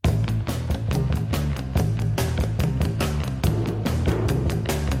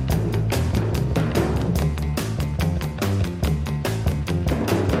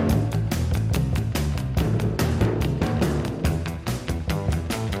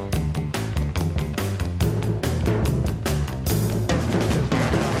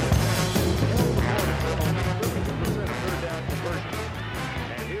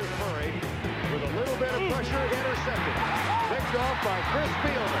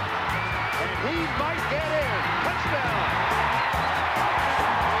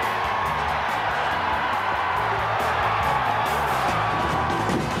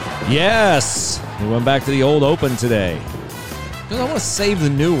Yes, we went back to the old open today. Because I want to save the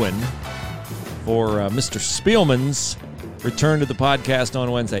new one for Mr. Spielman's return to the podcast on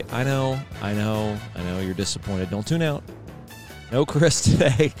Wednesday. I know you're disappointed. Don't tune out. No Chris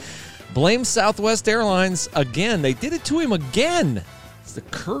today. Blame Southwest Airlines again. They did it to him again. It's the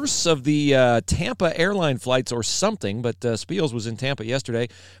curse of the Tampa airline flights or something, but Spiels was in Tampa yesterday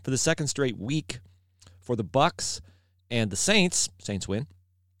for the second straight week for the Bucs and the Saints. Saints win.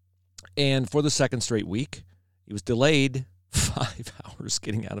 And for the second straight week, he was delayed 5 hours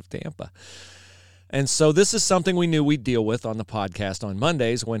getting out of Tampa. And so this is something we knew we'd deal with on the podcast on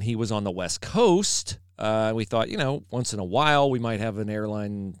Mondays when he was on the West Coast. We thought, once in a while we might have an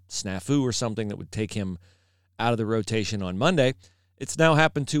airline snafu or something that would take him out of the rotation on Monday. It's now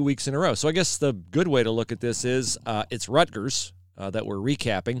happened 2 weeks in a row. So I guess the good way to look at this is it's Rutgers that we're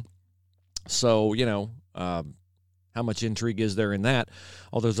recapping. So, how much intrigue is there in that?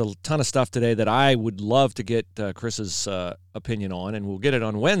 There's a ton of stuff today that I would love to get Chris's opinion on, and we'll get it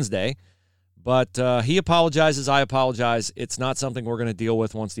on Wednesday. But he apologizes. I apologize. It's not something we're going to deal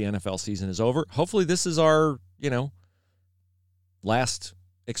with once the NFL season is over. Hopefully this is our, last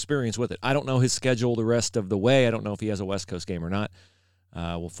experience with it. I don't know his schedule the rest of the way. I don't know if he has a West Coast game or not.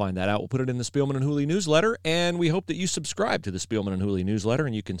 We'll find that out. We'll put it in the Spielman and Hooley newsletter, and we hope that you subscribe to the Spielman and Hooley newsletter,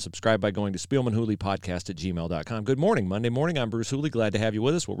 and you can subscribe by going to spielmanhooleypodcast@gmail.com. Good morning. Monday morning. I'm Bruce Hooley. Glad to have you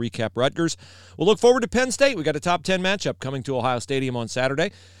with us. We'll recap Rutgers. We'll look forward to Penn State. We got a top 10 matchup coming to Ohio Stadium on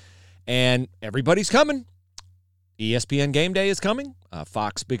Saturday, and everybody's coming. ESPN Game Day is coming.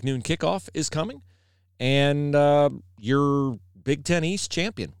 Fox Big Noon Kickoff is coming, and your Big Ten East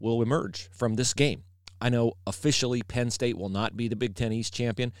champion will emerge from this game. I know officially Penn State will not be the Big Ten East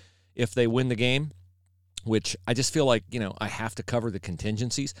champion if they win the game, which I just feel like, I have to cover the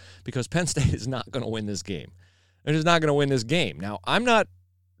contingencies because Penn State is not going to win this game. They're just not going to win this game. Now, I'm not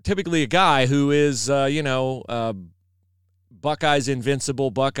typically a guy who is, Buckeyes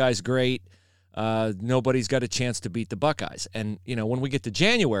invincible, Buckeyes great. Nobody's got a chance to beat the Buckeyes. And, when we get to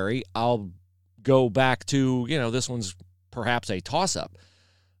January, I'll go back to, this one's perhaps a toss-up.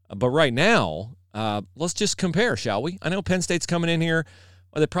 But right now, let's just compare, shall we? I know Penn State's coming in here.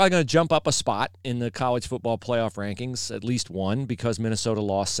 They're probably going to jump up a spot in the college football playoff rankings, at least one, because Minnesota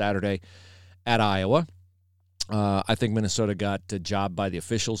lost Saturday at Iowa. I think Minnesota got jobbed by the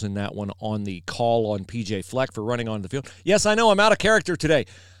officials in that one on the call on P.J. Fleck for running onto the field. Yes, I know I'm out of character today.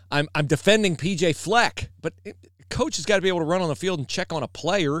 I'm defending P.J. Fleck, but coach has got to be able to run on the field and check on a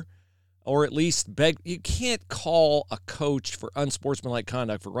player, or at least beg. You can't call a coach for unsportsmanlike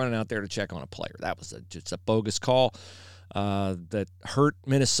conduct for running out there to check on a player. That was just a bogus call that hurt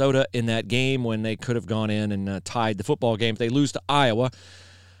Minnesota in that game when they could have gone in and tied the football game if they lose to Iowa.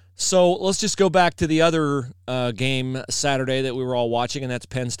 So let's just go back to the other game Saturday that we were all watching, and that's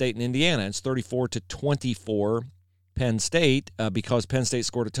Penn State and Indiana. It's 34-24 Penn State because Penn State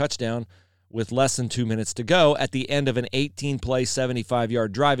scored a touchdown with less than 2 minutes to go at the end of an 18-play,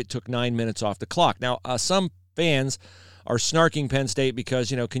 75-yard drive. It took 9 minutes off the clock. Now, some fans are snarking Penn State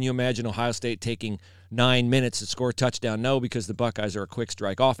because, can you imagine Ohio State taking 9 minutes to score a touchdown? No, because the Buckeyes are a quick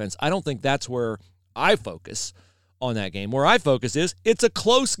strike offense. I don't think that's where I focus on that game. Where I focus is it's a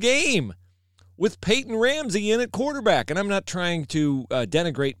close game with Peyton Ramsey in at quarterback. And I'm not trying to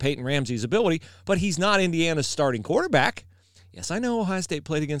denigrate Peyton Ramsey's ability, but he's not Indiana's starting quarterback. Yes, I know Ohio State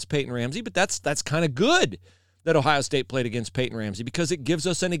played against Peyton Ramsey, but that's kind of good that Ohio State played against Peyton Ramsey because it gives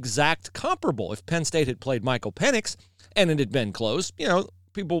us an exact comparable. If Penn State had played Michael Penix and it had been close,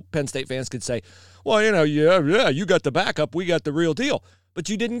 Penn State fans could say, well, yeah, you got the backup, we got the real deal. But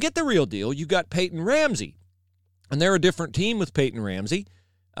you didn't get the real deal. You got Peyton Ramsey. And they're a different team with Peyton Ramsey.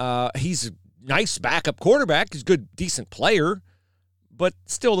 He's a nice backup quarterback. He's a good, decent player. But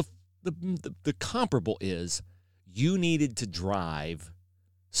still, the comparable is you needed to drive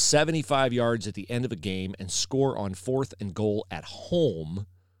 75 yards at the end of a game and score on 4th and goal at home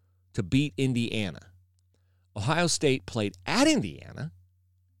to beat Indiana. Ohio State played at Indiana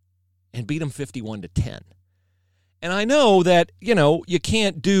and beat them 51-10. And I know that, you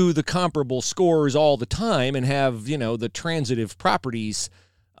can't do the comparable scores all the time and have, the transitive properties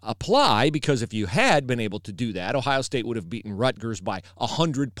apply, because if you had been able to do that, Ohio State would have beaten Rutgers by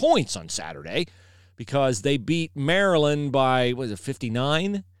 100 points on Saturday because they beat Maryland by,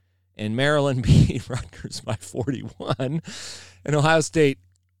 59? And Maryland beat Rutgers by 41. And Ohio State,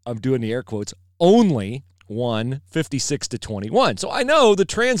 I'm doing the air quotes, only won 56-21. So I know the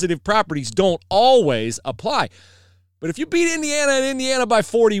transitive properties don't always apply. But if you beat Indiana and Indiana by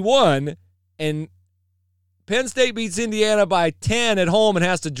 41 and Penn State beats Indiana by 10 at home and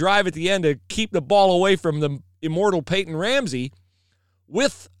has to drive at the end to keep the ball away from the immortal Peyton Ramsey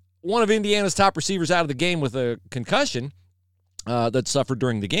with one of Indiana's top receivers out of the game with a concussion that suffered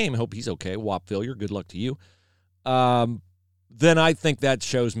during the game. I hope he's okay. Whop failure. Good luck to you. Then I think that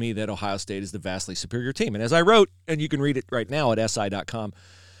shows me that Ohio State is the vastly superior team. And as I wrote, and you can read it right now at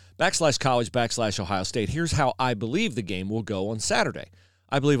si.com/college/Ohio State, here's how I believe the game will go on Saturday.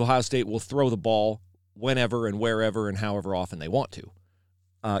 I believe Ohio State will throw the ball whenever and wherever and however often they want to.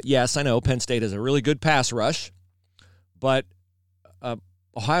 Yes, I know Penn State has a really good pass rush, but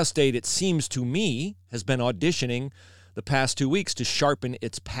Ohio State, it seems to me, has been auditioning the past 2 weeks to sharpen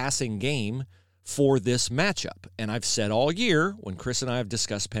its passing game for this matchup. And I've said all year, when Chris and I have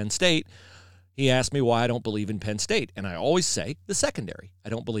discussed Penn State, he asked me why I don't believe in Penn State. And I always say the secondary. I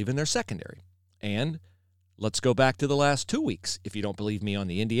don't believe in their secondary. And let's go back to the last 2 weeks. If you don't believe me on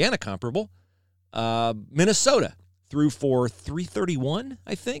the Indiana comparable, Minnesota threw for 331,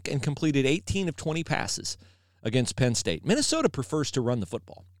 I think, and completed 18 of 20 passes against Penn State. Minnesota prefers to run the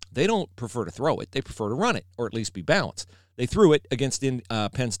football. They don't prefer to throw it. They prefer to run it, or at least be balanced. They threw it against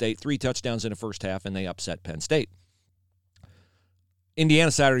Penn State, 3 touchdowns in the first half, and they upset Penn State.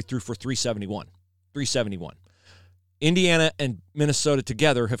 Indiana Saturday threw for 371. Indiana and Minnesota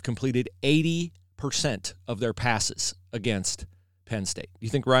together have completed 80% of their passes against Penn State. You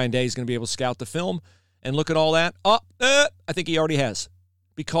think Ryan Day is going to be able to scout the film and look at all that? I think he already has.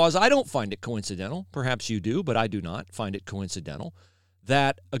 Because I don't find it coincidental, perhaps you do, but I do not find it coincidental,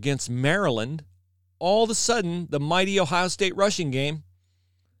 that against Maryland, all of a sudden, the mighty Ohio State rushing game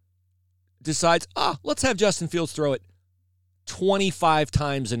decides, let's have Justin Fields throw it 25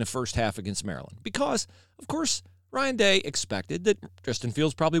 times in the first half against Maryland. Because, of course, Ryan Day expected that Justin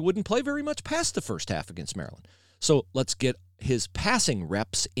Fields probably wouldn't play very much past the first half against Maryland. So let's get his passing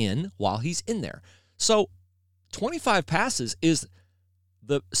reps in while he's in there. So 25 passes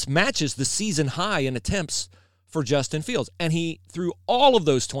matches the season high in attempts for Justin Fields. And he threw all of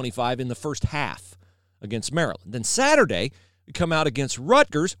those 25 in the first half against Maryland. Then Saturday, we come out against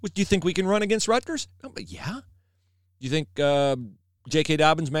Rutgers. Do you think we can run against Rutgers? Yeah. You think J.K.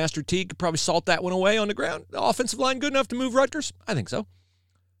 Dobbins, Master T, could probably salt that one away on the ground? The offensive line good enough to move Rutgers? I think so.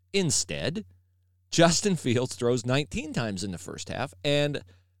 Instead, Justin Fields throws 19 times in the first half and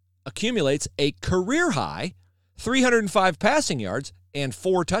accumulates a career-high 305 passing yards and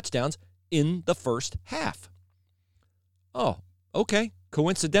 4 touchdowns in the first half. Oh, okay.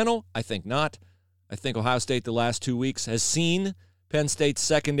 Coincidental? I think not. I think Ohio State the last 2 weeks has seen Penn State's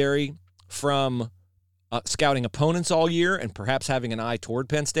secondary from scouting opponents all year and perhaps having an eye toward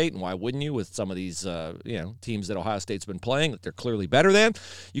Penn State. And why wouldn't you with some of these teams that Ohio State's been playing that they're clearly better than?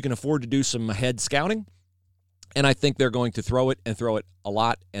 You can afford to do some head scouting. And I think they're going to throw it and throw it a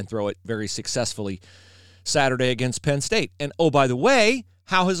lot and throw it very successfully Saturday against Penn State. And, oh, by the way,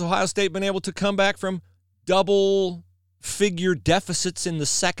 how has Ohio State been able to come back from double-figure deficits in the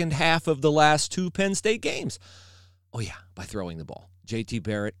second half of the last 2 Penn State games? Oh, yeah, by throwing the ball. J.T.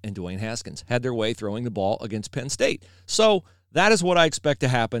 Barrett and Dwayne Haskins had their way throwing the ball against Penn State. So that is what I expect to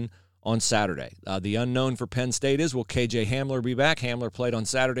happen on Saturday. The unknown for Penn State is, will K.J. Hamler be back? Hamler played on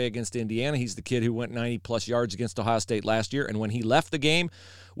Saturday against Indiana. He's the kid who went 90-plus yards against Ohio State last year. And when he left the game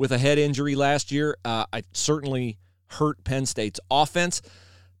with a head injury last year, it certainly hurt Penn State's offense.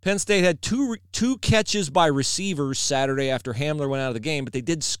 Penn State had two catches by receivers Saturday after Hamler went out of the game, but they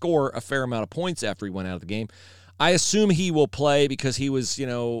did score a fair amount of points after he went out of the game. I assume he will play because he was,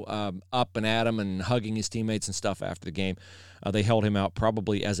 up and at him and hugging his teammates and stuff after the game. They held him out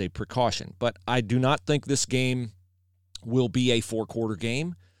probably as a precaution. But I do not think this game will be a 4-quarter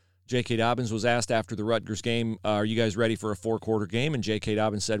game. J.K. Dobbins was asked after the Rutgers game, are you guys ready for a 4-quarter game? And J.K.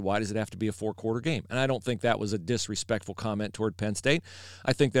 Dobbins said, why does it have to be a 4-quarter game? And I don't think that was a disrespectful comment toward Penn State.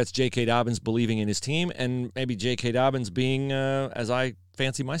 I think that's J.K. Dobbins believing in his team and maybe J.K. Dobbins being, as I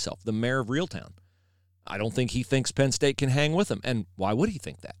fancy myself, the mayor of Reeltown. I don't think he thinks Penn State can hang with him. And why would he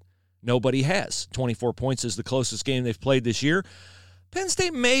think that? Nobody has. 24 points is the closest game they've played this year. Penn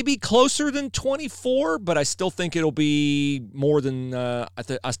State may be closer than 24, but I still think it'll be more than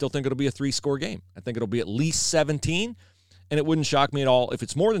I still think it'll be a 3-score game. I think it'll be at least 17, and it wouldn't shock me at all if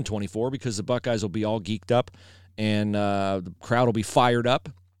it's more than 24 because the Buckeyes will be all geeked up and the crowd will be fired up,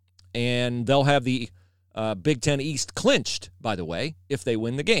 and they'll have the Big Ten East clinched, by the way, if they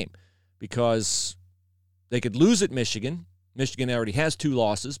win the game because they could lose at Michigan. Michigan already has 2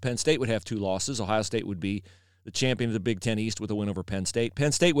 losses. Penn State would have 2 losses. Ohio State would be the champion of the Big Ten East with a win over Penn State.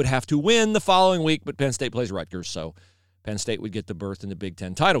 Penn State would have to win the following week, but Penn State plays Rutgers, so Penn State would get the berth in the Big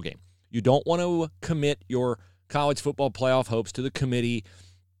Ten title game. You don't want to commit your college football playoff hopes to the committee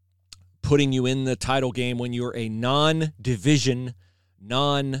putting you in the title game when you're a non-division,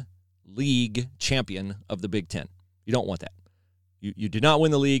 non-league champion of the Big Ten. You don't want that. You did not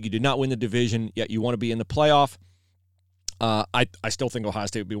win the league. You did not win the division, yet you want to be in the playoff. I still think Ohio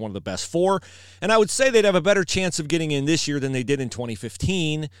State would be one of the best four. And I would say they'd have a better chance of getting in this year than they did in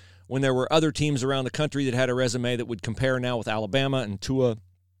 2015 when there were other teams around the country that had a resume that would compare now with Alabama and Tua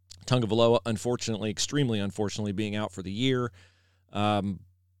Tagovailoa, extremely unfortunately, being out for the year.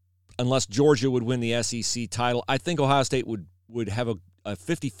 Unless Georgia would win the SEC title, I think Ohio State would have a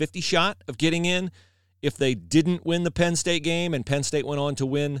 50-50 shot of getting in if they didn't win the Penn State game and Penn State went on to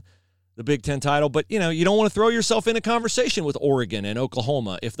win the Big Ten title. But, you don't want to throw yourself in a conversation with Oregon and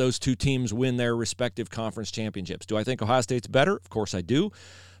Oklahoma if those two teams win their respective conference championships. Do I think Ohio State's better? Of course I do.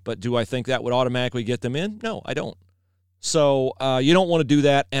 But do I think that would automatically get them in? No, I don't. So you don't want to do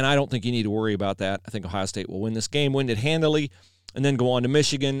that, and I don't think you need to worry about that. I think Ohio State will win this game, win it handily, and then go on to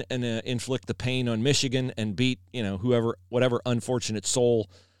Michigan and inflict the pain on Michigan and beat, whatever unfortunate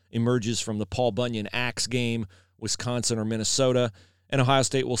soul emerges from the Paul Bunyan Axe game, Wisconsin or Minnesota, and Ohio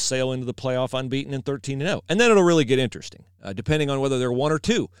State will sail into the playoff unbeaten and 13-0. And then it'll really get interesting, depending on whether they're 1 or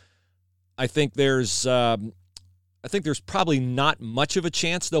 2. I think there's probably not much of a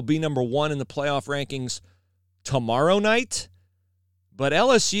chance they'll be number 1 in the playoff rankings tomorrow night. But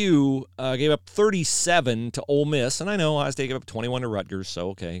LSU gave up 37 to Ole Miss, and I know Ohio State gave up 21 to Rutgers, so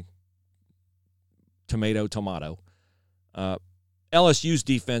okay. Tomato. LSU's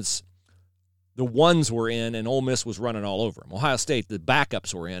defense, the ones were in, and Ole Miss was running all over them. Ohio State, the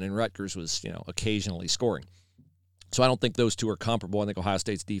backups were in, and Rutgers was, occasionally scoring. So I don't think those two are comparable. I think Ohio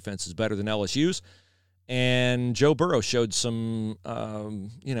State's defense is better than LSU's. And Joe Burrow showed some,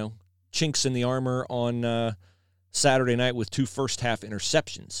 chinks in the armor on Saturday night with 2 first-half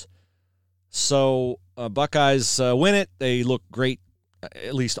interceptions. So Buckeyes win it. They look great,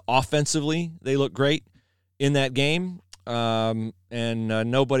 at least offensively. They look great in that game. And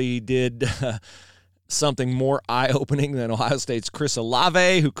nobody did something more eye-opening than Ohio State's Chris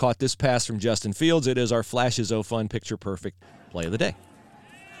Olave, who caught this pass from Justin Fields. It is our Flashes O Fun picture-perfect play of the day.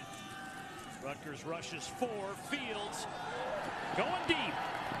 Rutgers rushes 4. Fields going deep.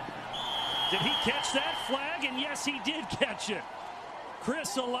 Did he catch that flag? And yes, he did catch it.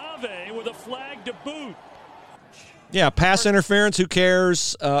 Chris Olave with a flag to boot. Yeah, pass interference, who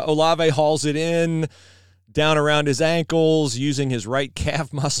cares? Olave hauls it in, down around his ankles, using his right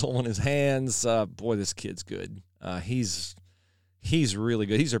calf muscle in his hands. Boy, this kid's good. He's really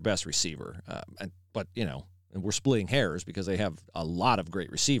good. He's their best receiver. But and we're splitting hairs because they have a lot of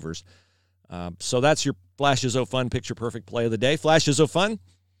great receivers. So that's your Flashes O Fun picture-perfect play of the day. Flashes O Fun.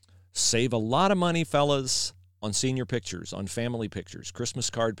 Save a lot of money, fellas, on senior pictures, on family pictures, Christmas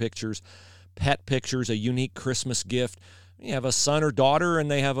card pictures, pet pictures, a unique Christmas gift. You have a son or daughter, and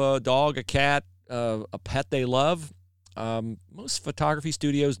they have a dog, a cat, a pet they love. Most photography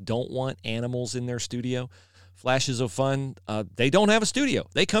studios don't want animals in their studio. Flashes of Fun, they don't have a studio.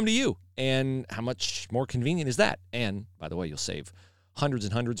 They come to you. And how much more convenient is that? And, by the way, you'll save hundreds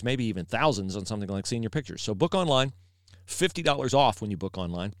and hundreds, maybe even thousands on something like senior pictures. So book online, $50 off when you book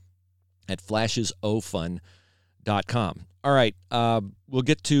online at flashesofun.com. All right, we'll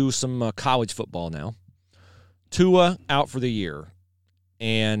get to some college football now. Tua out for the year.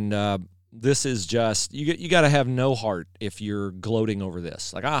 And this is just, you got to have no heart if you're gloating over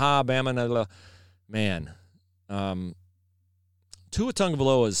this. Like, Bama, man. Tua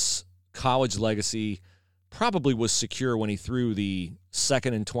Tagovailoa's college legacy probably was secure when he threw the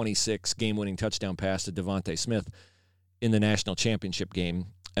 2nd and 26 game-winning touchdown pass to Devontae Smith in the national championship game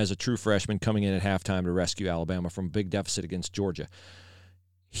as a true freshman coming in at halftime to rescue Alabama from a big deficit against Georgia.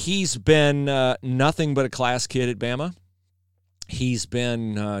 He's been nothing but a class kid at Bama. He's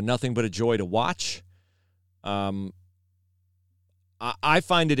been nothing but a joy to watch. I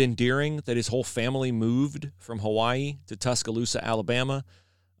find it endearing that his whole family moved from Hawaii to Tuscaloosa, Alabama.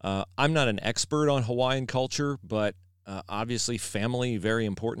 I'm not an expert on Hawaiian culture, but obviously family very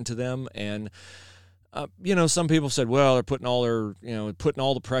important to them. And some people said, well, they're putting all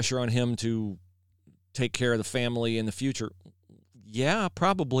the pressure on him to take care of the family in the future. Yeah,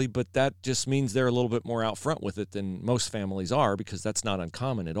 probably, but that just means they're a little bit more out front with it than most families are, because that's not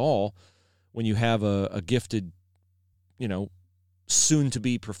uncommon at all when you have a gifted,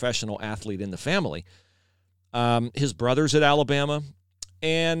 soon-to-be professional athlete in the family. His brother's at Alabama,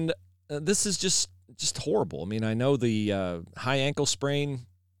 and this is just horrible. I mean, I know the high ankle sprain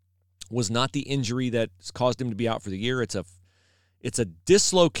was not the injury that caused him to be out for the year. It's a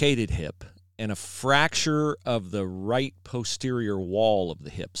dislocated hip and a fracture of the right posterior wall of the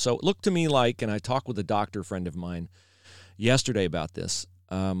hip. So it looked to me like, and I talked with a doctor friend of mine yesterday about this,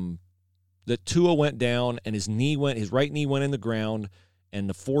 that Tua went down and his right knee went in the ground, and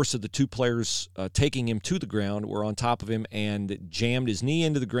the force of the two players taking him to the ground were on top of him and jammed his knee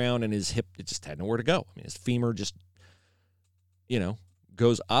into the ground, and his hip, it just had nowhere to go. I mean, his femur just,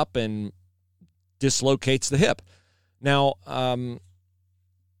 goes up and dislocates the hip. Now,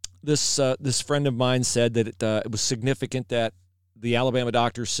 this friend of mine said that it was significant that the Alabama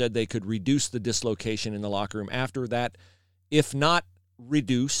doctors said they could reduce the dislocation in the locker room. After that, if not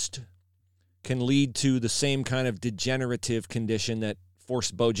reduced, can lead to the same kind of degenerative condition that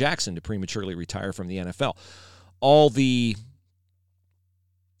forced Bo Jackson to prematurely retire from the NFL. All the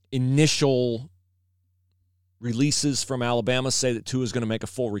initial releases from Alabama say that Tua is going to make a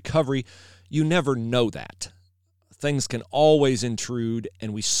full recovery. You never know that. Things can always intrude,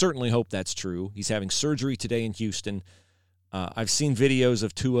 and we certainly hope that's true. He's having surgery today in Houston. I've seen videos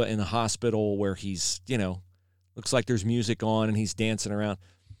of Tua in the hospital where he's, looks like there's music on and he's dancing around.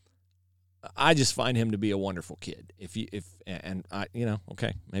 I just find him to be a wonderful kid.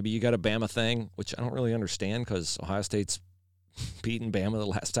 Okay, maybe you got a Bama thing, which I don't really understand because Ohio State's beaten Bama the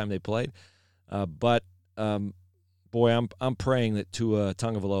last time they played. But boy, I'm praying that Tua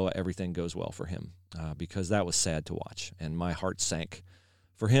Tagovailoa, everything goes well for him because that was sad to watch, and my heart sank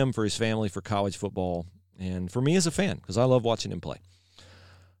for him, for his family, for college football, and for me as a fan because I love watching him play.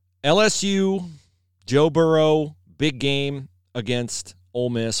 LSU, Joe Burrow, big game against Ole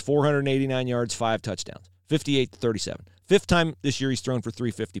Miss, 489 yards, 5 touchdowns, 58-37. Fifth time this year he's thrown for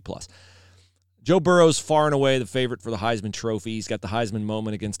 350-plus. Joe Burrow's far and away the favorite for the Heisman Trophy. He's got the Heisman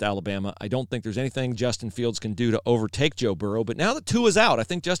moment against Alabama. I don't think there's anything Justin Fields can do to overtake Joe Burrow. But now that Tua's out, I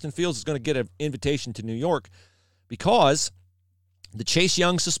think Justin Fields is going to get an invitation to New York because the Chase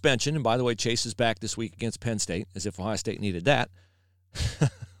Young suspension, and by the way, Chase is back this week against Penn State, as if Ohio State needed that.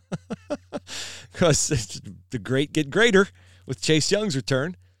 Because the great get greater with Chase Young's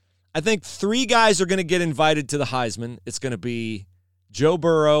return. I think 3 guys are going to get invited to the Heisman. It's going to be Joe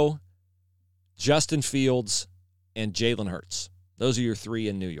Burrow, Justin Fields, and Jalen Hurts. Those are your 3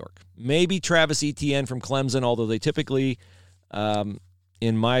 in New York. Maybe Travis Etienne from Clemson, although they typically,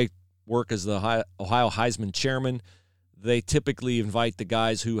 in my work as the Ohio Heisman chairman, they typically invite the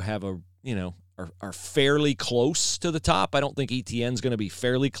guys who have are fairly close to the top. I don't think Etienne's going to be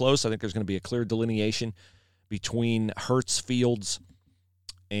fairly close. I think there's going to be a clear delineation between Hurts, Fields,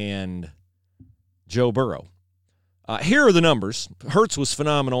 and Joe Burrow. Here are the numbers. Hurts was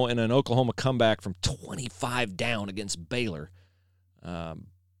phenomenal in an Oklahoma comeback from 25 down against Baylor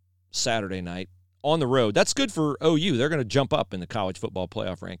Saturday night on the road. That's good for OU. They're going to jump up in the college football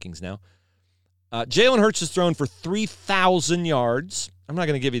playoff rankings now. Jalen Hurts has thrown for 3,000 yards. I'm not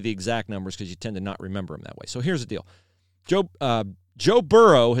going to give you the exact numbers because you tend to not remember them that way. So here's the deal. Joe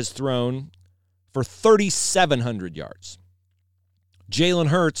Burrow has thrown for 3,700 yards. Jalen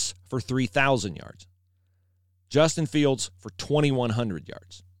Hurts for 3,000 yards. Justin Fields for 2,100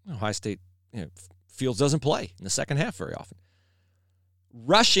 yards. Ohio State, Fields doesn't play in the second half very often.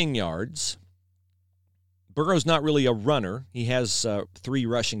 Rushing yards, Burrow's not really a runner. He has 3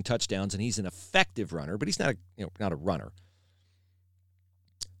 rushing touchdowns, and he's an effective runner, but he's not a runner.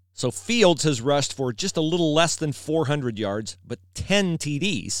 So Fields has rushed for just a little less than 400 yards, but 10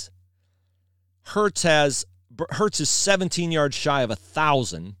 TDs. Hurts is 17 yards shy of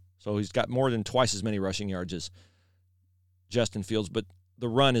 1,000, so he's got more than twice as many rushing yards as Justin Fields, but the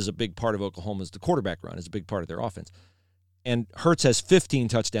run is a big part of Oklahoma's, the quarterback run is a big part of their offense. And Hurts has 15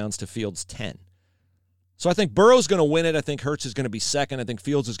 touchdowns to Fields' 10. So I think Burrow's going to win it. I think Hurts is going to be second. I think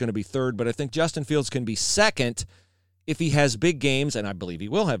Fields is going to be third, but I think Justin Fields can be second if he has big games, and I believe he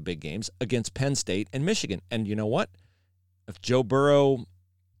will have big games, against Penn State and Michigan. And you know what? If Joe Burrow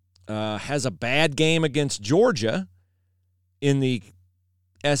has a bad game against Georgia in the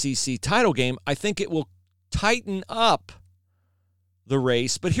SEC title game, I think it will tighten up the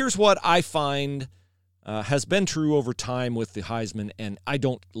race. But here's what I find has been true over time with the Heisman, and I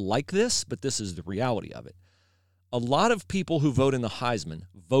don't like this, but this is the reality of it. A lot of people who vote in the Heisman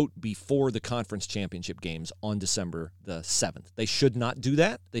vote before the conference championship games on December the 7th. They should not do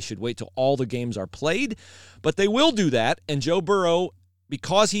that. They should wait till all the games are played, but they will do that, and Joe Burrow,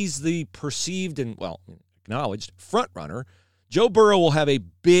 because he's the perceived and, acknowledged front runner, Joe Burrow will have a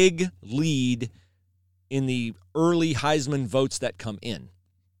big lead in the early Heisman votes that come in.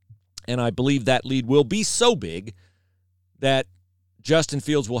 And I believe that lead will be so big that Justin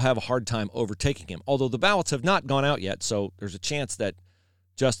Fields will have a hard time overtaking him. Although the ballots have not gone out yet, so there's a chance that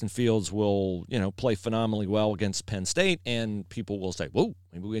Justin Fields will, play phenomenally well against Penn State, and people will say, whoa,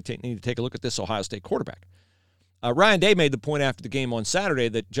 maybe we need to take a look at this Ohio State quarterback. Ryan Day made the point after the game on Saturday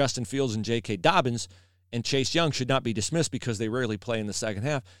that Justin Fields and J.K. Dobbins and Chase Young should not be dismissed because they rarely play in the second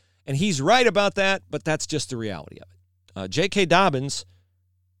half. And he's right about that, but that's just the reality of it. J.K. Dobbins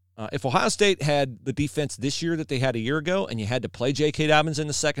If Ohio State had the defense this year that they had a year ago, and you had to play J.K. Dobbins in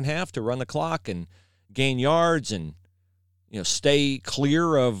the second half to run the clock and gain yards and stay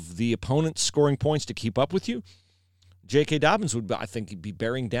clear of the opponent's scoring points to keep up with you, J.K. Dobbins would, I think, be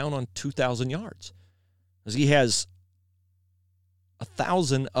bearing down on 2,000 yards. Because he has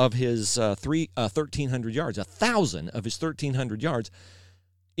 1,000 of his 1,300 yards, 1,000 of his 1,300 yards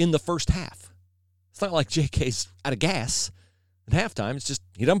in the first half. It's not like J.K.'s out of gas at halftime. It's just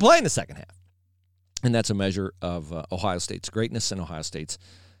he doesn't play in the second half. And that's a measure of Ohio State's greatness and Ohio State's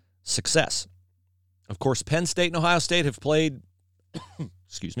success. Of course, Penn State and Ohio State have played,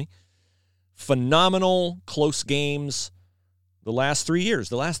 phenomenal close games the last 3 years.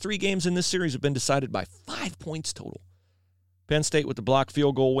 The last 3 games in this series have been decided by 5 points total. Penn State with the blocked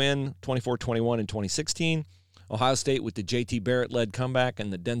field goal win, 24-21 in 2016. Ohio State with the J.T. Barrett-led comeback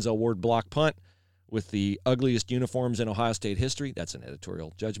and the Denzel Ward block punt with the ugliest uniforms in Ohio State history. That's an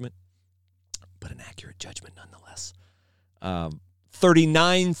editorial judgment, but an accurate judgment nonetheless.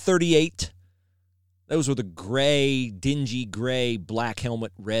 39-38. Those were the gray, dingy gray, black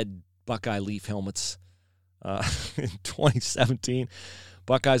helmet, red Buckeye leaf helmets in 2017.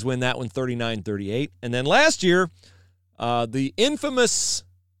 Buckeyes win that one 39-38. And then last year, the infamous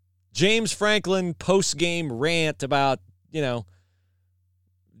James Franklin post-game rant about,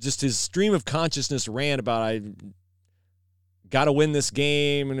 just his stream of consciousness rant about I got to win this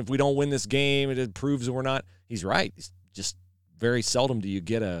game, and if we don't win this game, it proves that we're not. He's right. It's just very seldom do you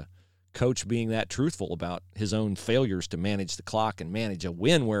get a coach being that truthful about his own failures to manage the clock and manage a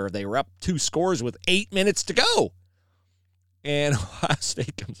win where they were up 2 scores with 8 minutes to go. And Ohio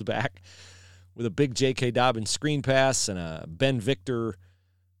State comes back with a big J.K. Dobbins screen pass and a Ben Victor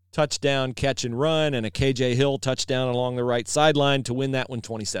touchdown catch and run and a K.J. Hill touchdown along the right sideline to win that one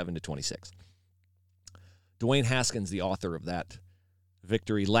 27-26. Dwayne Haskins, the author of that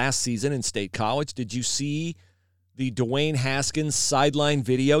victory last season in State College. Did you see the Dwayne Haskins sideline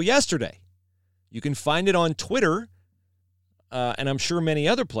video yesterday? You can find it on Twitter, and I'm sure many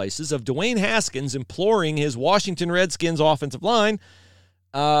other places, of Dwayne Haskins imploring his Washington Redskins offensive line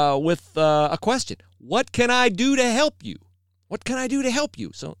with a question. What can I do to help you? What can I do to help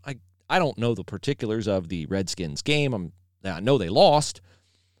you? So I don't know the particulars of the Redskins game. I know they lost.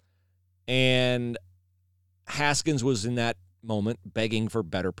 And Haskins was in that moment begging for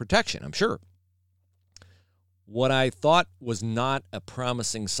better protection, I'm sure. What I thought was not a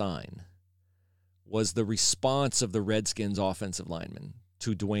promising sign was the response of the Redskins offensive linemen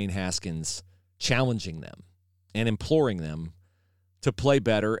to Dwayne Haskins challenging them and imploring them to play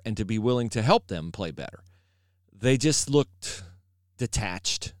better and to be willing to help them play better. They just looked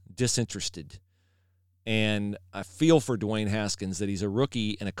detached, disinterested. And I feel for Dwayne Haskins that he's a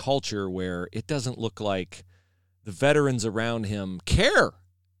rookie in a culture where it doesn't look like the veterans around him care.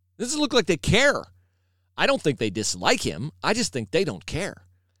 It doesn't look like they care. I don't think they dislike him. I just think they don't care.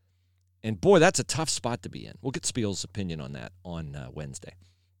 And, boy, that's a tough spot to be in. We'll get Spiel's opinion on that on Wednesday.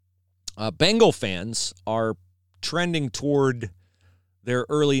 Bengal fans are trending toward their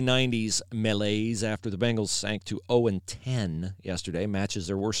early 90s malaise after the Bengals sank to 0-10 yesterday. Matches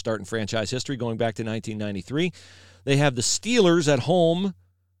their worst start in franchise history going back to 1993. They have the Steelers at home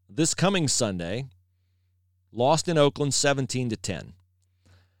this coming Sunday. Lost in Oakland 17-10.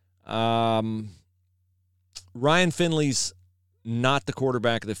 Ryan Finley's not the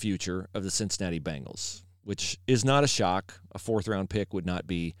quarterback of the future of the Cincinnati Bengals, which is not a shock. A 4th-round pick would not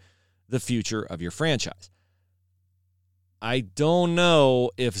be the future of your franchise. I don't know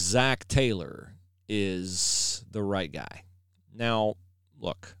if Zach Taylor is the right guy. Now,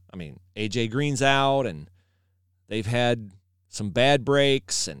 look, A.J. Green's out, and they've had some bad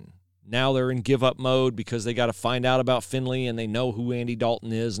breaks, and now they're in give-up mode because they got to find out about Finley, and they know who Andy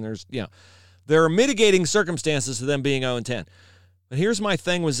Dalton is, and there are mitigating circumstances to them being 0-10. But here's my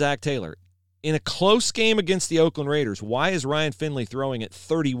thing with Zach Taylor. In a close game against the Oakland Raiders, why is Ryan Finley throwing it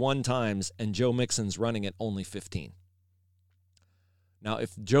 31 times and Joe Mixon's running it only 15? Now,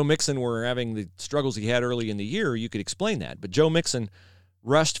 if Joe Mixon were having the struggles he had early in the year, you could explain that. But Joe Mixon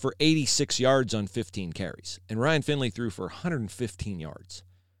rushed for 86 yards on 15 carries, and Ryan Finley threw for 115 yards.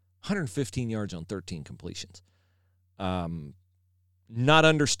 115 yards on 13 completions. Not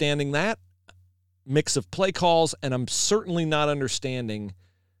understanding that mix of play calls, and I'm certainly not understanding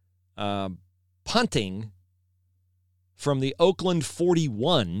punting from the Oakland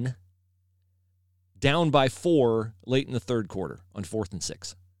 41 down by 4 late in the third quarter on 4th and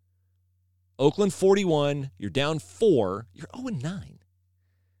 6. Oakland 41, you're down 4, you're 0-9.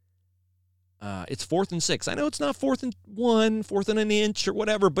 It's 4th and 6. I know it's not 4th and 1, 4th and an inch or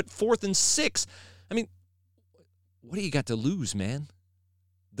whatever, but 4th and 6. What do you got to lose, man?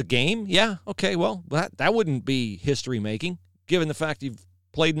 the game? Yeah, okay, well, that wouldn't be history-making, given the fact you've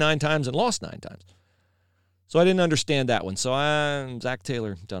played 9 times and lost 9 times. So I didn't understand that one. So Zach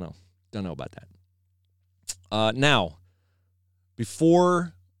Taylor, don't know about that. Now,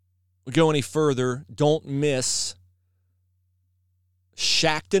 before we go any further, don't miss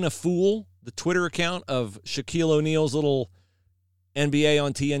Shaqtin' a Fool, the Twitter account of Shaquille O'Neal's little NBA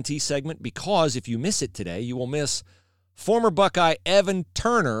on TNT segment, because if you miss it today, you will miss former Buckeye Evan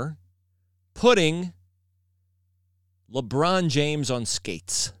Turner putting LeBron James on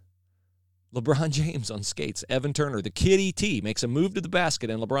skates. LeBron James on skates. Evan Turner, the kid E.T., makes a move to the basket,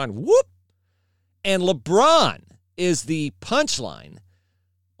 and LeBron, whoop! And LeBron is the punchline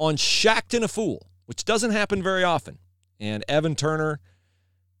on Shaqtin' a Fool, which doesn't happen very often. And Evan Turner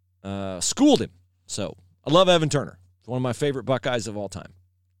schooled him. So I love Evan Turner. He's one of my favorite Buckeyes of all time.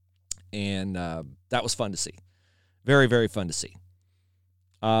 And that was fun to see. Very, very fun to see.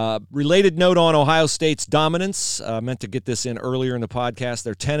 Related note on Ohio State's dominance. Meant to get this in earlier in the podcast.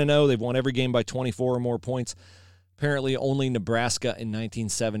 They're 10-0. They've won every game by 24 or more points. Apparently only Nebraska in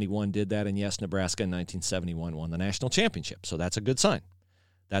 1971 did that. And yes, Nebraska in 1971 won the national championship. So that's a good sign.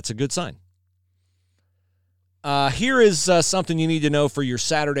 That's a good sign. Here is something you need to know for your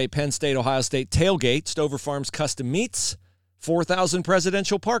Saturday Penn State-Ohio State tailgate. Stover Farms Custom Meats, 4000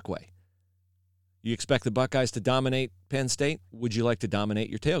 Presidential Parkway. You expect the Buckeyes to dominate Penn State? Would you like to dominate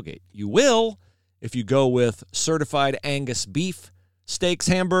your tailgate? You will if you go with certified Angus beef, steaks,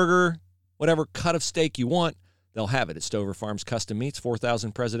 hamburger, whatever cut of steak you want. They'll have it at Stover Farms Custom Meats,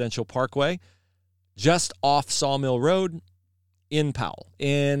 4000 Presidential Parkway, just off Sawmill Road in Powell.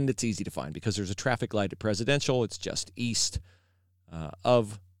 And it's easy to find because there's a traffic light at Presidential. It's just east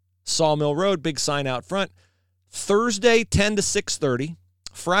of Sawmill Road. Big sign out front. Thursday, 10 to 6:30.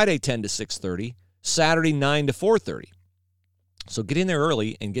 Friday, 10 to 6:30. Saturday, 9 to 4:30. So get in there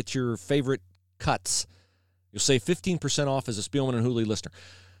early and get your favorite cuts. You'll save 15% off as a Spielman and Hooley listener.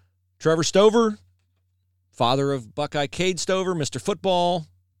 Trevor Stover, father of Buckeye Cade Stover, Mr. Football,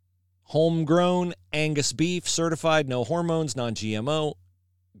 homegrown Angus beef, certified, no hormones, non-GMO.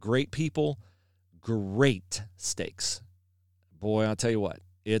 Great people, great steaks. Boy, I'll tell you what,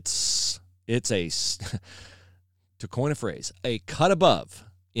 it's a, to coin a phrase, a cut above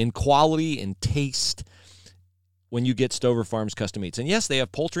in quality and taste when you get Stover Farms Custom Meats. And yes, they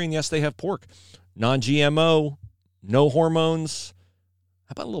have poultry, and yes, they have pork. Non-GMO, no hormones.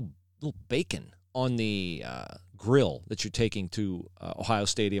 How about a little bacon on the grill that you're taking to Ohio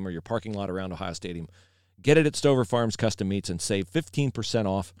Stadium or your parking lot around Ohio Stadium? Get it at Stover Farms Custom Meats and save 15%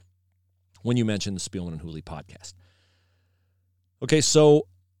 off when you mention the Spielman and Hooley podcast. Okay, so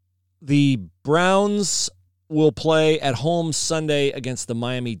the Browns will play at home Sunday against the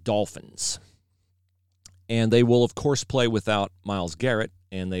Miami Dolphins. And they will, of course, play without Myles Garrett,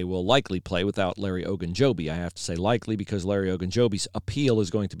 and they will likely play without Larry Ogunjobi. I have to say likely because Larry Ogunjobi's appeal is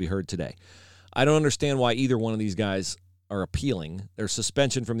going to be heard today. I don't understand why either one of these guys are appealing their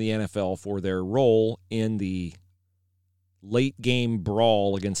suspension from the NFL for their role in the late-game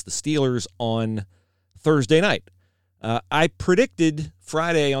brawl against the Steelers on Thursday night. I predicted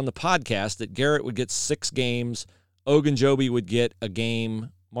Friday on the podcast that Garrett would get 6 games, Ogunjobi would get a game,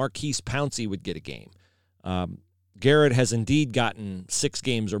 Marquise Pouncey would get a game. Garrett has indeed gotten 6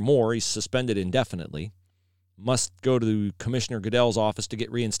 games or more. He's suspended indefinitely. Must go to Commissioner Goodell's office to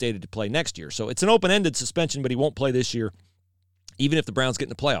get reinstated to play next year. So it's an open-ended suspension, but he won't play this year. Even if the Browns get in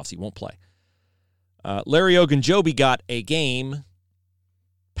the playoffs, he won't play. Larry Ogunjobi got a game.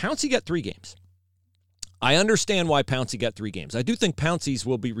 Pouncey got 3 games. I understand why Pouncey got 3 games. I do think Pouncey's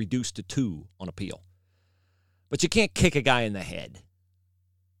will be reduced to 2 on appeal. But you can't kick a guy in the head.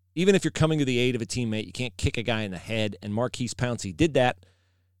 Even if you're coming to the aid of a teammate, you can't kick a guy in the head, and Marquise Pouncey did that.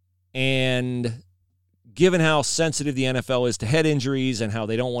 And given how sensitive the NFL is to head injuries and how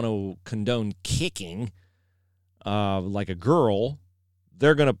they don't want to condone kicking like a girl,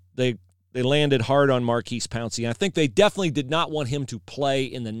 they landed hard on Marquise Pouncey. And I think they definitely did not want him to play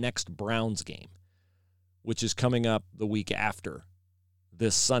in the next Browns game, which is coming up the week after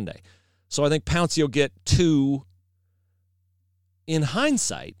this Sunday. So I think Pouncey will get 2. In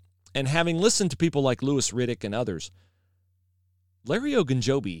hindsight, and having listened to people like Louis Riddick and others, Larry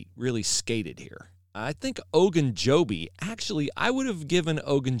Ogunjobi really skated here. I think Ogunjobi, actually, I would have given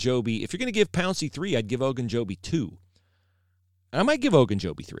Ogunjobi, if you're going to give Pouncey 3, I'd give Ogunjobi 2. And I might give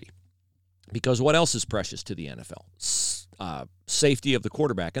Ogunjobi 3, because what else is precious to the NFL? Safety of the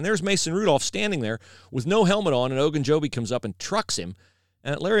quarterback. And there's Mason Rudolph standing there with no helmet on, and Ogunjobi comes up and trucks him.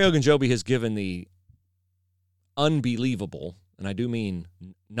 And Larry Ogunjobi has given the unbelievable, and I do mean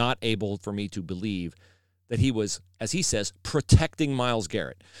not able for me to believe, that he was, as he says, protecting Myles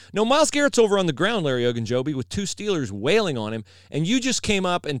Garrett. No, Myles Garrett's over on the ground, Larry Ogunjobi, with two Steelers wailing on him, and you just came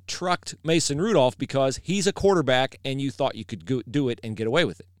up and trucked Mason Rudolph because he's a quarterback and you thought you could do it and get away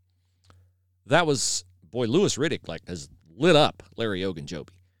with it. That was, boy, Louis Riddick has lit up Larry Ogunjobi.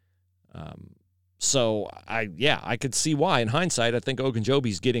 So I could see why. In hindsight, I think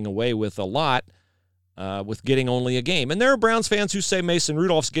Ogunjobi's getting away with a lot. With getting only a game. And there are Browns fans who say Mason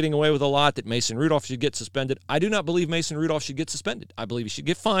Rudolph's getting away with a lot, that Mason Rudolph should get suspended. I do not believe Mason Rudolph should get suspended. I believe he should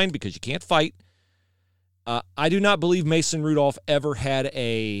get fined because you can't fight. I do not believe Mason Rudolph ever had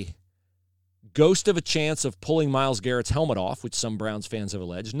a ghost of a chance of pulling Myles Garrett's helmet off, which some Browns fans have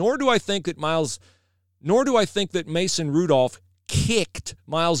alleged. Nor do I think that Mason Rudolph kicked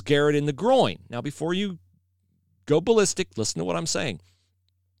Myles Garrett in the groin. Now, before you go ballistic, listen to what I'm saying.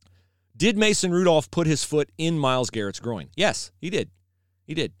 Did Mason Rudolph put his foot in Myles Garrett's groin? Yes, he did.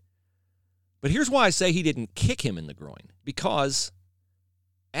 He did. But here's why I say he didn't kick him in the groin. Because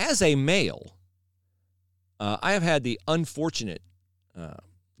as a male, I have had the unfortunate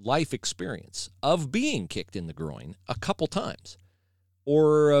life experience of being kicked in the groin a couple times.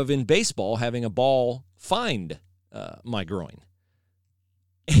 Or of, in baseball, having a ball find my groin.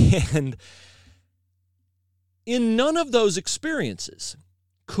 And in none of those experiences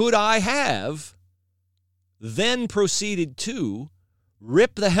could I have then proceeded to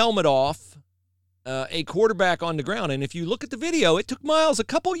rip the helmet off a quarterback on the ground? And if you look at the video, it took Myles a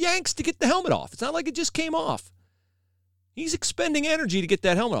couple yanks to get the helmet off. It's not like it just came off. He's expending energy to get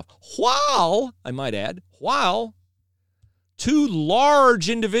that helmet off. While, I might add, two large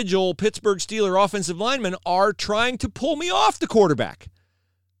individual Pittsburgh Steelers offensive linemen are trying to pull me off the quarterback.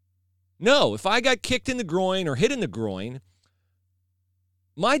 No, if I got kicked in the groin or hit in the groin,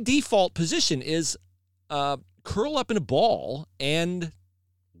 my default position is curl up in a ball and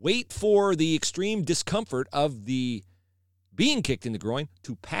wait for the extreme discomfort of the being kicked in the groin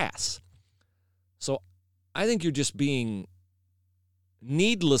to pass. So I think you're just being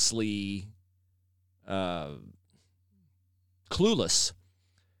needlessly clueless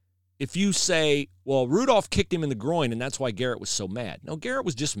if you say, well, Rudolph kicked him in the groin and that's why Garrett was so mad. No, Garrett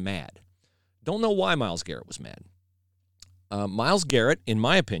was just mad. Don't know why Myles Garrett was mad. Myles Garrett, in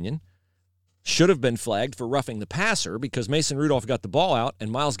my opinion, should have been flagged for roughing the passer because Mason Rudolph got the ball out and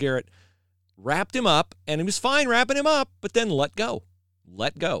Myles Garrett wrapped him up, and he was fine wrapping him up, but then let go.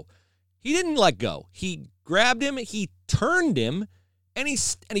 Let go. He didn't let go. He grabbed him, he turned him, and he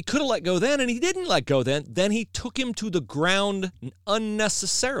could have let go then, and he didn't let go then. Then he took him to the ground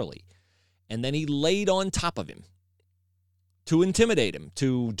unnecessarily, and then he laid on top of him to intimidate him,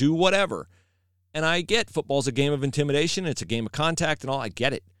 to do whatever. And I get football's a game of intimidation, it's a game of contact and all, I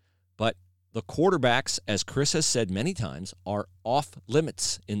get it. But the quarterbacks, as Chris has said many times, are off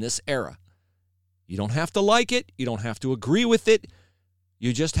limits in this era. You don't have to like it, you don't have to agree with it,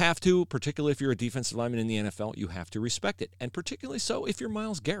 you just have to, particularly if you're a defensive lineman in the NFL, you have to respect it. And particularly so if you're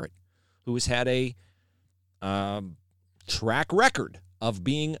Myles Garrett, who has had a track record of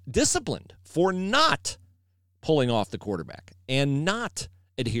being disciplined for not pulling off the quarterback and not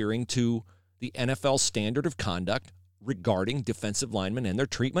adhering to the NFL standard of conduct regarding defensive linemen and their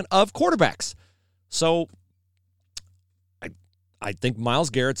treatment of quarterbacks. So I think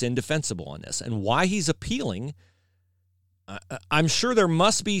Myles Garrett's indefensible on this. And why he's appealing, I'm sure there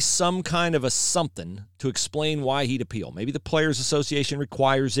must be some kind of a something to explain why he'd appeal. Maybe the Players Association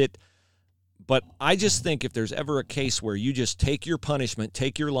requires it. But I just think if there's ever a case where you just take your punishment,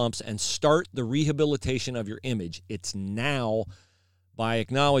 take your lumps, and start the rehabilitation of your image, it's now by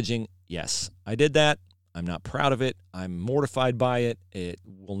acknowledging, yes, I did that. I'm not proud of it. I'm mortified by it. It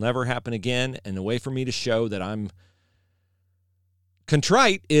will never happen again. And the way for me to show that I'm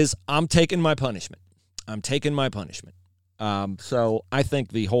contrite is I'm taking my punishment. I'm taking my punishment. So I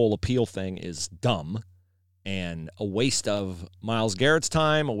think the whole appeal thing is dumb and a waste of Myles Garrett's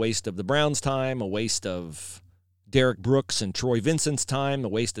time, a waste of the Browns' time, a waste of Derek Brooks and Troy Vincent's time, a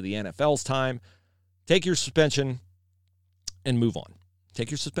waste of the NFL's time. Take your suspension and move on. Take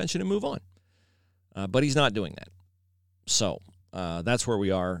your suspension and move on. But he's not doing that. So that's where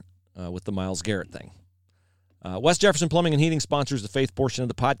we are with the Myles Garrett thing. West Jefferson Plumbing and Heating sponsors the faith portion of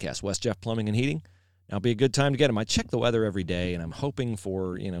the podcast. West Jeff Plumbing and Heating. Now, it'll be a good time to get them. I check the weather every day, and I'm hoping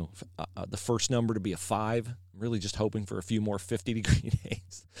for, the first number to be a 5. I'm really just hoping for a few more 50-degree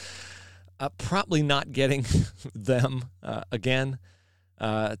days. Probably not getting them again.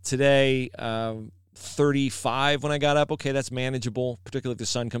 Today, 35 when I got up. Okay, that's manageable, particularly if the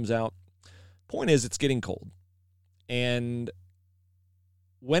sun comes out. Point is, it's getting cold. And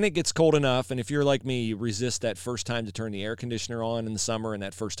when it gets cold enough, and if you're like me, you resist that first time to turn the air conditioner on in the summer and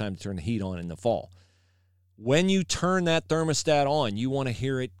that first time to turn the heat on in the fall. When you turn that thermostat on, you want to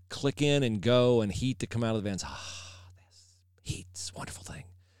hear it click in and go and heat to come out of the vents. This heat's a wonderful thing.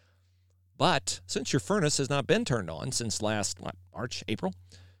 But since your furnace has not been turned on since last March, April,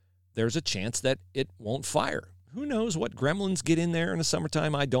 there's a chance that it won't fire. Who knows what gremlins get in there in the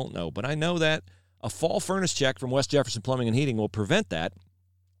summertime? I don't know. But I know that a fall furnace check from West Jefferson Plumbing and Heating will prevent that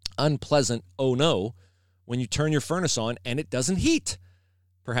unpleasant oh no when you turn your furnace on and it doesn't heat.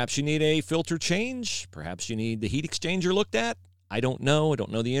 Perhaps you need a filter change. Perhaps you need the heat exchanger looked at. I don't know. I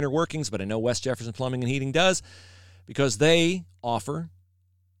don't know the inner workings, but I know West Jefferson Plumbing and Heating does because they offer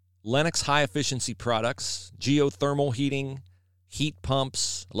Lennox high-efficiency products, geothermal heating, heat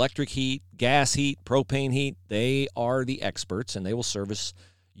pumps, electric heat, gas heat, propane heat. They are the experts, and they will service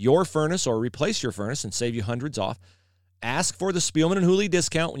your furnace or replace your furnace and save you hundreds off. Ask for the Spielman and Hooley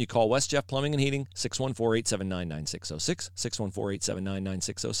discount when you call West Jeff Plumbing and Heating, 614-879-9606,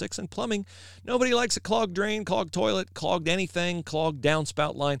 614-879-9606. And plumbing, nobody likes a clogged drain, clogged toilet, clogged anything, clogged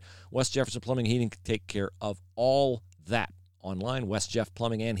downspout line. West Jefferson Plumbing and Heating can take care of all that. Online,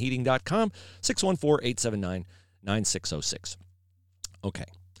 westjeffplumbingandheating.com, 614-879-9606. Okay.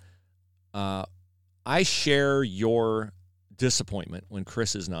 I share your disappointment when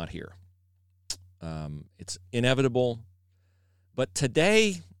Chris is not here. It's inevitable. But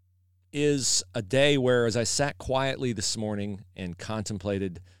today is a day where, as I sat quietly this morning and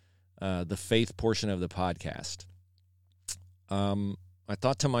contemplated the faith portion of the podcast, I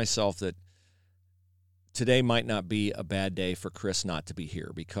thought to myself that today might not be a bad day for Chris not to be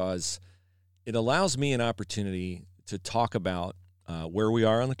here because it allows me an opportunity to talk about where we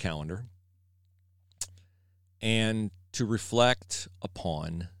are on the calendar and to reflect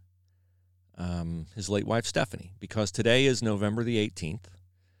upon his late wife, Stephanie, because today is November the 18th,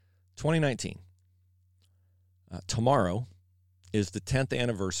 2019. Tomorrow is the 10th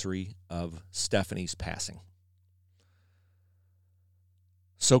anniversary of Stephanie's passing.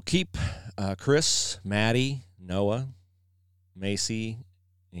 So keep Chris, Maddie, Noah, Macy,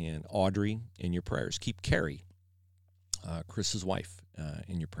 and Audrey in your prayers. Keep Carrie, Chris's wife,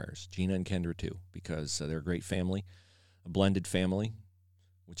 in your prayers. Gina and Kendra, too, because they're a great family, a blended family,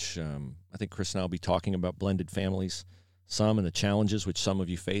 which I think Chris and I will be talking about blended families some and the challenges which some of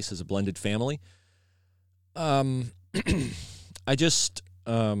you face as a blended family. I just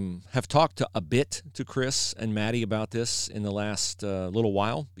have talked a bit to Chris and Maddie about this in the last little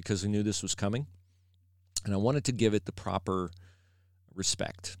while because we knew this was coming, and I wanted to give it the proper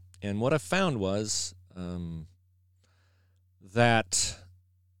respect. And what I found was that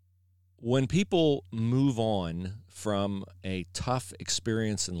when people move on from a tough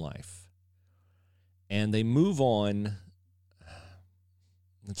experience in life and they move on,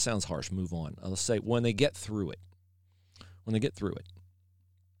 it sounds harsh, move on. I'll say when they get through it,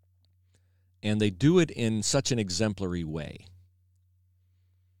 and they do it in such an exemplary way.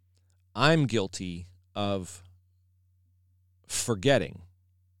 I'm guilty of forgetting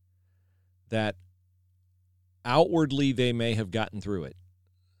that outwardly they may have gotten through it,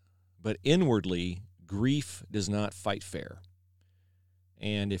 but inwardly, grief does not fight fair.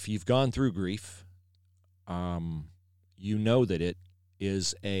 And if you've gone through grief, you know that it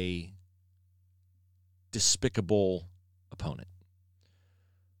is a despicable opponent.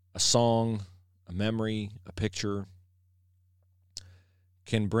 A song, a memory, a picture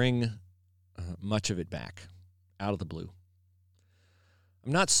can bring much of it back out of the blue.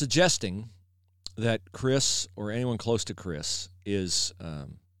 I'm not suggesting that Chris or anyone close to Chris is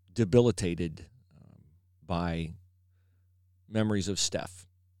debilitated by memories of Steph.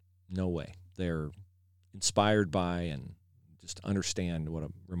 No way. They're inspired by and just understand what a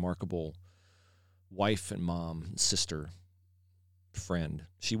remarkable wife and mom, and sister, friend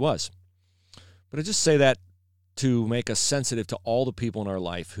she was. But I just say that to make us sensitive to all the people in our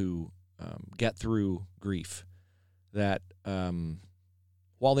life who get through grief, that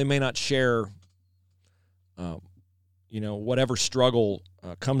while they may not share whatever struggle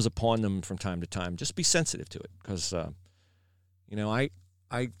comes upon them from time to time, just be sensitive to it. Because,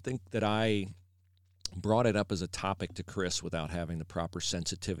 I think that I brought it up as a topic to Chris without having the proper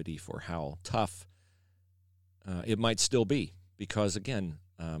sensitivity for how tough it might still be. Because, again,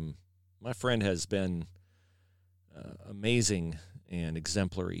 my friend has been amazing and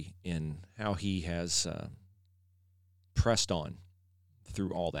exemplary in how he has pressed on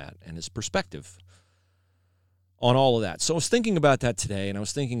through all that and his perspective on all of that. So I was thinking about that today, and I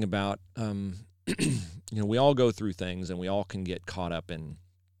was thinking about, we all go through things, and we all can get caught up in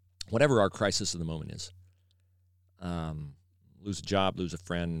whatever our crisis of the moment is. Lose a job, lose a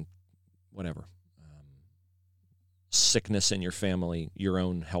friend, whatever. Sickness in your family, your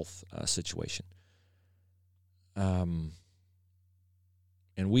own health situation. And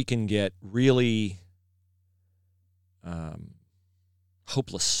we can get really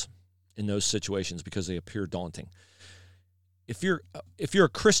hopeless in those situations because they appear daunting. If you're a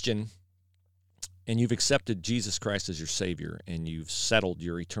Christian and you've accepted Jesus Christ as your Savior and you've settled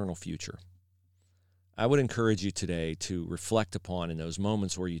your eternal future, I would encourage you today to reflect upon, in those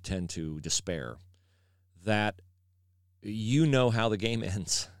moments where you tend to despair, that you know how the game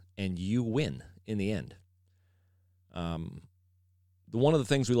ends and you win in the end. One of the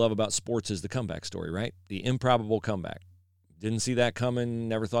things we love about sports is the comeback story, right? The improbable comeback. Didn't see that coming,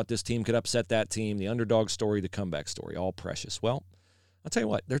 never thought this team could upset that team. The underdog story, the comeback story, all precious. Well, I'll tell you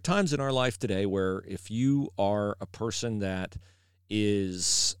what, there are times in our life today where if you are a person that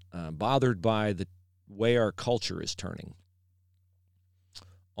is bothered by the way our culture is turning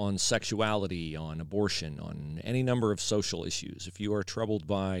on sexuality, on abortion, on any number of social issues, if you are troubled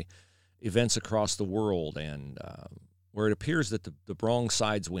by events across the world and where it appears that the wrong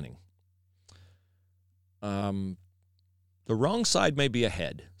side's winning, the wrong side may be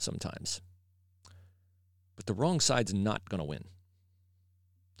ahead sometimes, but the wrong side's not going to win.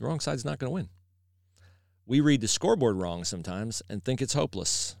 The wrong side's not going to win. We read the scoreboard wrong sometimes and think it's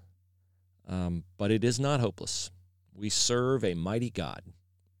hopeless, but it is not hopeless. We serve a mighty God.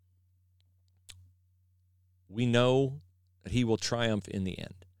 We know that he will triumph in the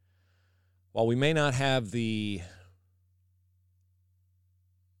end. While we may not have the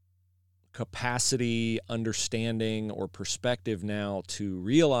capacity, understanding, or perspective now to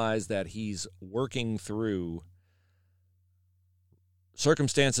realize that he's working through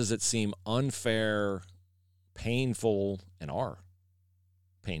circumstances that seem unfair, painful, and are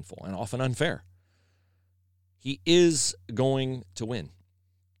painful and often unfair, he is going to win.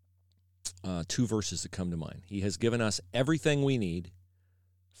 Two verses that come to mind. He has given us everything we need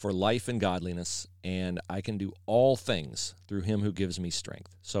for life and godliness, and I can do all things through him who gives me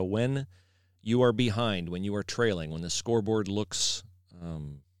strength. So when you are behind, when you are trailing, when the scoreboard looks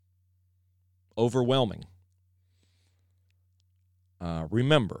overwhelming,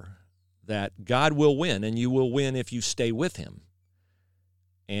 remember that God will win, and you will win if you stay with him.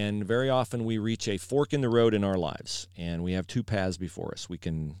 And very often we reach a fork in the road in our lives, and we have two paths before us. We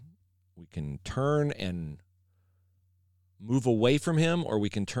can turn and move away from him, or we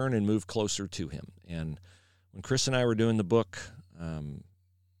can turn and move closer to him. And when Chris and I were doing the book,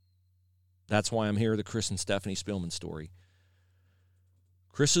 that's why I'm here, the Chris and Stephanie Spielman story.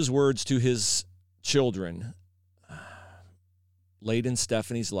 Chris's words to his children late in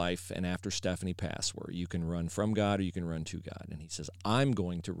Stephanie's life and after Stephanie passed were, you can run from God or you can run to God. And he says, I'm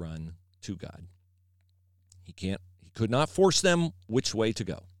going to run to God. He could not force them which way to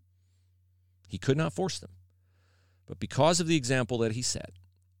go. He could not force them. But because of the example that he set,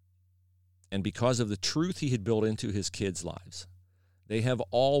 and because of the truth he had built into his kids' lives, they have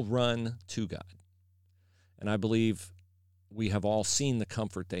all run to God. And I believe we have all seen the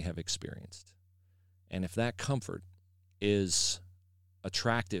comfort they have experienced. And if that comfort is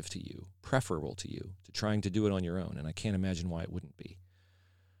attractive to you, preferable to you, to trying to do it on your own, and I can't imagine why it wouldn't be,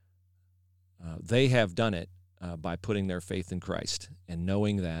 they have done it by putting their faith in Christ and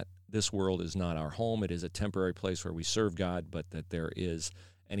knowing that this world is not our home. It is a temporary place where we serve God, but that there is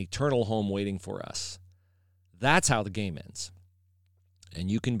an eternal home waiting for us. That's how the game ends. And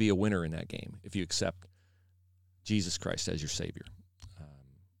you can be a winner in that game if you accept Jesus Christ as your Savior.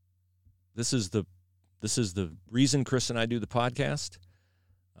 This is the reason Chris and I do the podcast.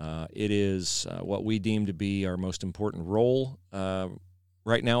 It is what we deem to be our most important role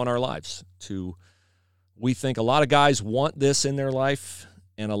right now in our lives. We think a lot of guys want this in their life,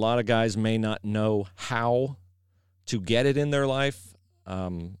 and a lot of guys may not know how to get it in their life.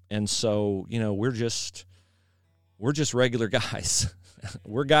 And so, we're just regular guys.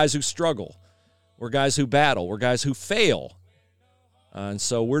 We're guys who struggle. We're guys who battle. We're guys who fail. And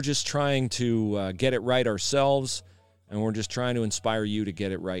so we're just trying to get it right ourselves, and we're just trying to inspire you to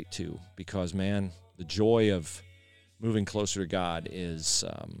get it right too. Because, man, the joy of moving closer to God is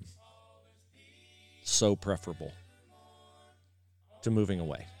so preferable to moving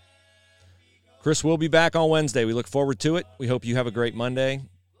away. Chris will be back on Wednesday. We look forward to it. We hope you have a great Monday.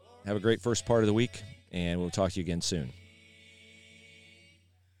 Have a great first part of the week, and we'll talk to you again soon.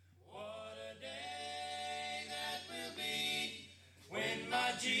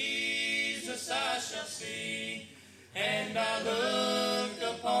 And I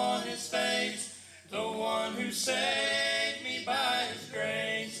look upon his face, the one who saved me by his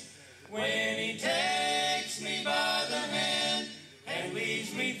grace. When he takes me by the hand and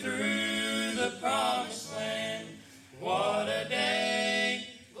leads me through